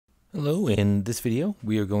Hello, in this video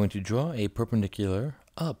we are going to draw a perpendicular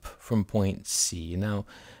up from point C. Now,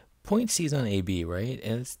 point C is on AB, right?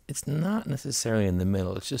 And it's not necessarily in the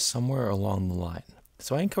middle, it's just somewhere along the line.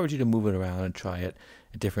 So I encourage you to move it around and try it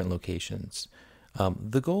at different locations.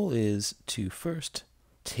 The goal is to first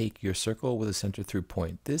take your circle with a center through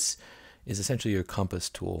point. This is essentially your compass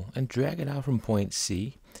tool, and drag it out from point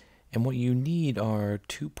C. And what you need are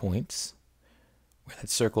 2 points where that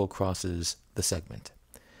circle crosses the segment.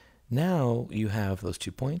 Now you have those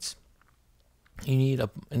 2 points. You need an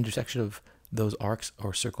intersection of those arcs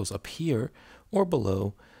or circles up here or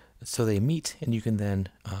below so they meet, and you can then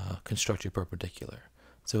construct your perpendicular.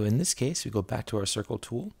 So in this case, we go back to our circle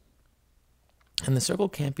tool, and the circle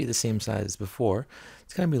can't be the same size as before.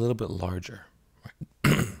 It's going to be a little bit larger.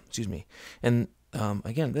 Right? Excuse me. And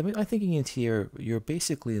again, my thinking is here, you're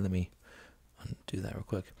basically, let me undo that real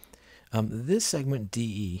quick. This segment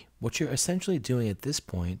DE, what you're essentially doing at this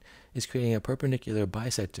point is creating a perpendicular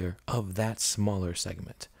bisector of that smaller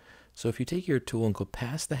segment. So if you take your tool and go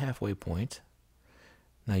past the halfway point,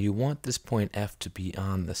 now you want this point F to be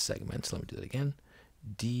on the segment. So let me do that again.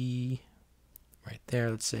 D, right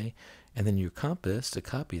there, let's say. And then your compass, to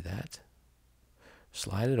copy that,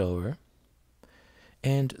 slide it over.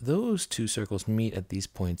 And those two circles meet at these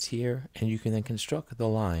points here, and you can then construct the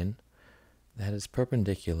line that is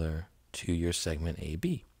perpendicular to your segment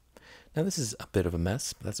AB. Now this is a bit of a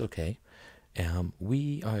mess, but that's okay.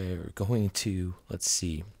 We are going to, let's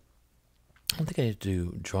see, I don't think I need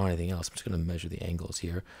to draw anything else. I'm just going to measure the angles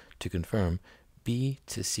here to confirm. B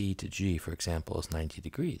to C to G, for example, is 90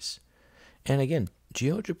 degrees. And again,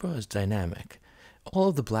 GeoGebra is dynamic. All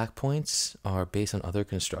of the black points are based on other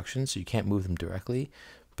constructions, so you can't move them directly,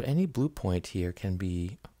 but any blue point here can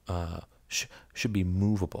be, should be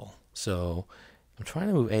movable. So I'm trying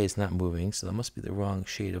to move A, it's not moving, so that must be the wrong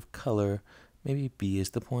shade of color. Maybe B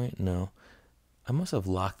is the point? No. I must have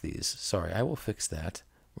locked these. Sorry, I will fix that.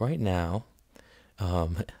 Right now,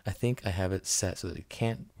 I think I have it set so that it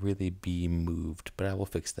can't really be moved, but I will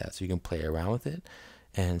fix that so you can play around with it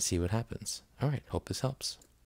and see what happens. All right, hope this helps.